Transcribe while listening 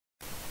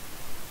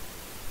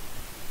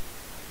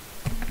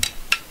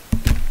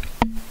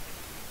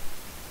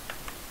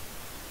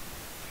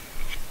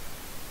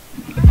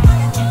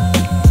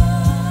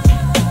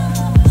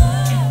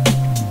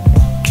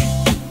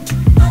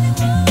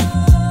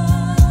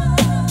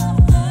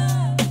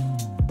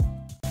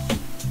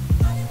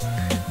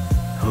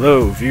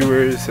Hello,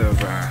 viewers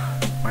of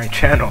my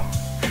channel.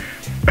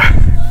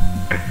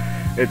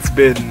 It's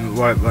been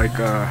like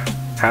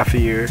half a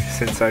year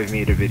since I've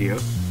made a video,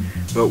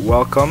 but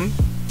welcome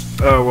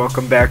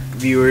back,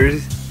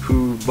 viewers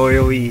who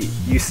loyally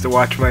used to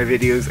watch my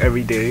videos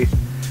every day,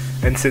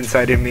 and since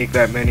I didn't make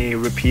that many,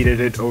 repeated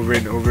it over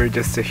and over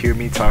just to hear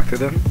me talk to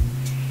them.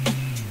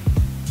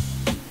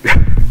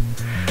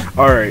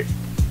 Alright,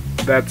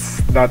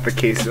 that's not the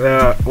case.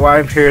 Why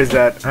I'm here is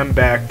that I'm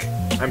back.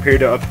 I'm here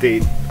to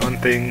update on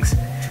things.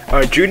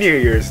 Junior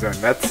year is done.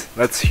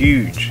 That's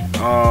huge.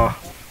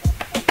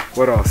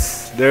 What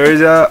else? There is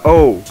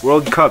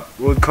World Cup.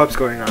 World Cup's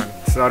going on.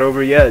 It's not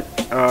over yet.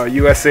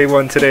 USA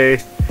won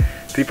today.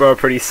 People are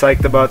pretty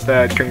psyched about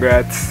that.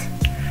 Congrats.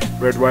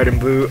 Red, white,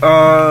 and blue.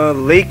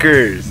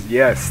 Lakers.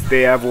 Yes,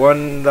 they have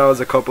won. That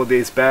was a couple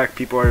days back.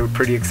 People are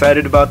pretty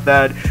excited about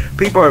that.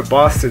 People at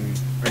Boston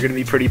are gonna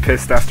be pretty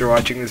pissed after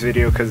watching this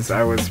video because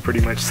I was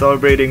pretty much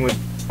celebrating with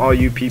all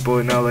you people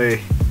in LA.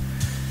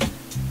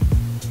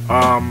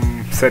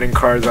 Setting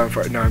cars on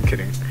fire. No, I'm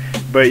kidding.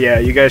 But yeah,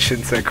 you guys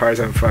shouldn't set cars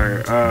on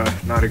fire.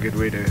 Not a good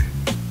way to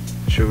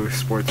show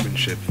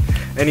sportsmanship.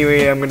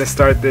 Anyway, I'm gonna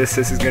start this.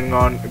 This is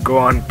gonna go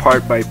on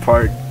part by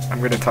part. I'm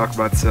gonna talk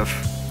about stuff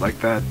like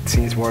that.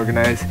 Seems more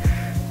organized.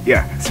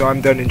 Yeah, so I'm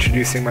done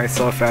introducing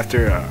myself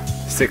after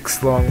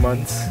 6 long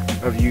months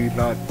of you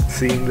not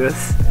seeing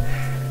this.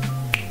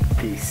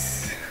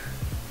 Peace.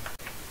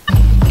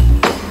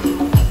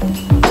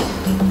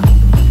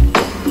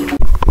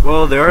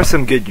 Well, there are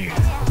some good news.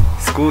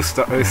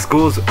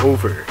 School's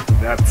over.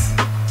 That's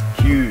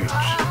huge.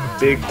 A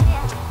big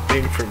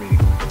thing for me.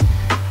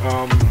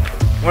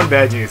 One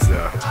bad news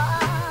though.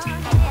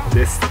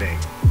 This thing.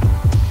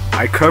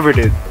 I covered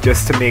it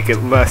just to make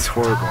it less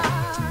horrible.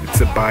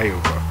 It's a bio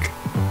book.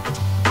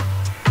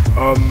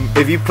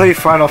 If you play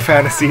Final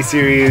Fantasy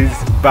series,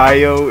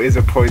 bio is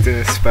a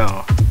poisonous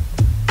spell.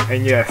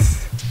 And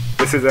yes,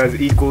 this is as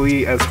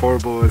equally as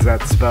horrible as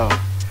that spell.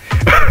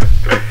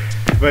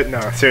 But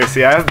no,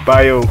 seriously, I have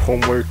bio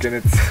homework and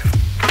it's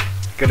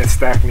gonna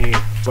stack me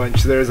a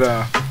bunch. There's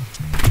a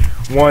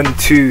 1,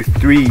 2,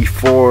 3,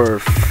 4,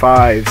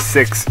 5,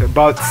 6,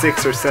 about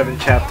 6 or 7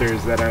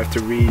 chapters that I have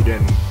to read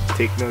and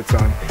take notes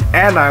on.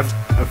 And I have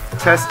a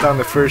test on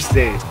the first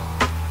day.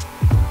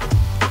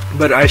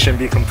 But I shouldn't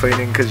be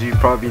complaining because you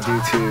probably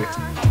do too.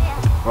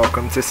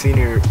 Welcome to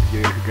senior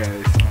year,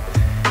 guys.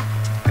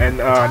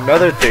 And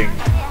another thing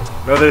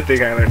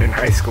I learned in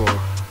high school,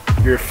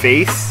 your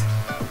face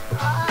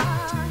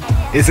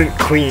isn't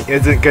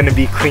gonna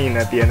be clean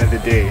at the end of the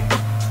day.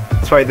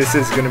 That's why this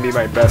is gonna be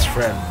my best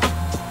friend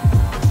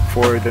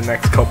for the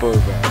next couple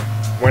of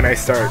when I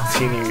start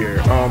senior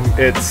year.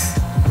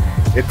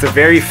 It's a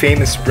very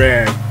famous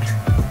brand.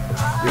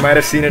 You might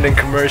have seen it in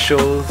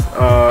commercials.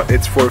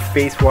 It's for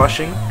face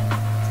washing.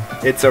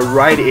 It's a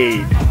Rite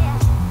Aid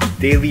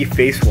daily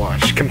face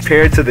wash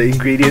compared to the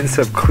ingredients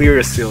of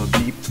Clearasil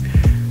deep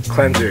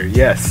cleanser.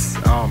 Yes,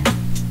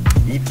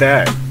 eat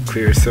that,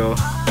 Clearasil.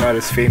 Not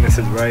as famous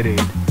as Rite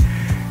Aid.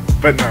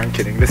 But no, I'm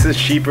kidding. This is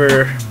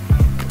cheaper.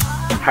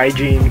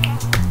 Hygiene.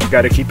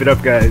 Gotta keep it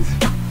up, guys.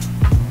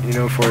 You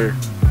know, for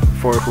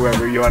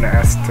whoever you want to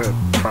ask to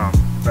prom.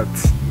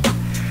 That's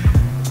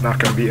not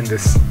gonna be in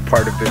this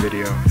part of the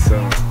video. So,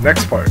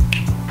 next part.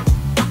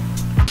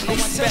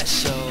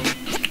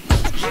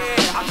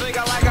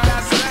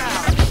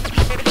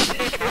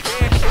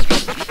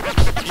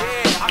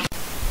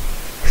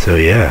 So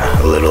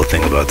yeah, a little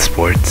thing about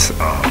sports.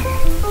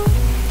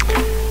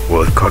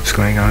 World Cup's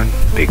going on.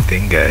 Big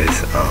thing,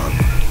 guys.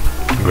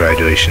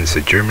 Congratulations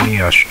to Germany,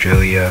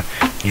 Australia,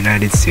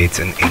 United States,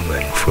 and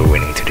England for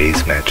winning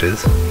today's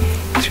matches.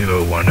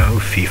 2010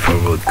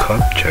 FIFA World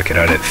Cup. Check it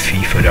out at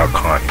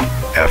FIFA.com.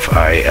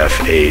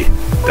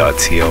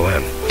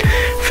 FIFA.com.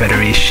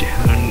 Fédération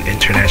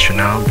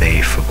Internationale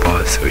de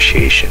Football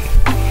Association.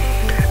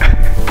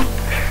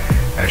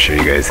 I'm sure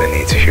you guys didn't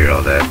need to hear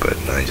all that, but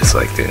I just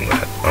like doing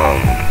that.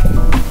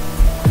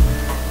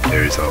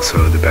 There's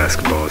also the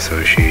Basketball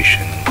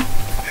Association,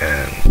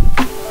 and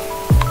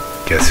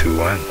guess who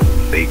won?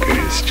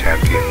 Lakers,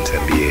 champions,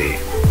 NBA.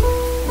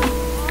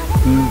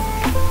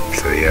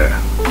 So yeah,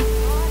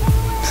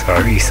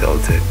 sorry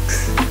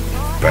Celtics,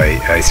 but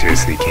I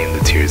seriously came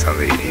to tears on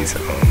the 80s.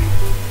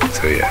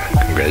 So yeah,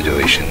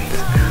 congratulations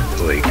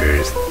to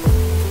Lakers.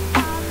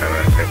 I'm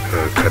not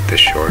gonna cut this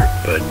short,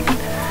 but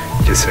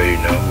just so you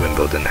know,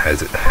 Wimbledon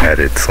has had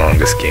its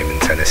longest game in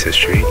tennis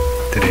history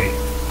today.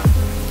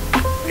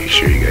 Make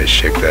sure you guys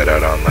check that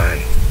out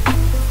online.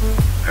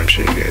 I'm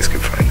sure you guys can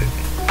find it.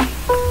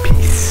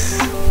 Peace.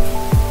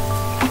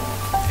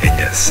 And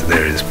yes,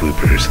 there is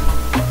bloopers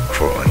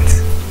for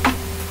once.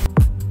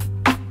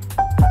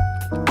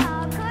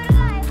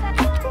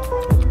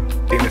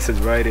 I think this is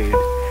Rite Aid.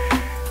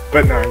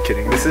 But no, I'm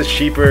kidding. This is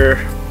cheaper.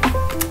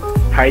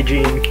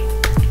 Hygiene.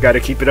 Gotta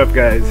keep it up,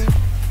 guys.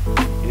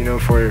 You know,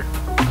 for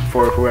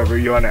whoever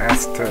you want to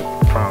ask to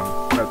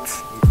prom.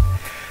 That's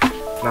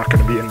not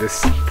going to be in this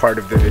part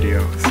of the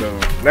video. So,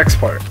 next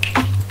part.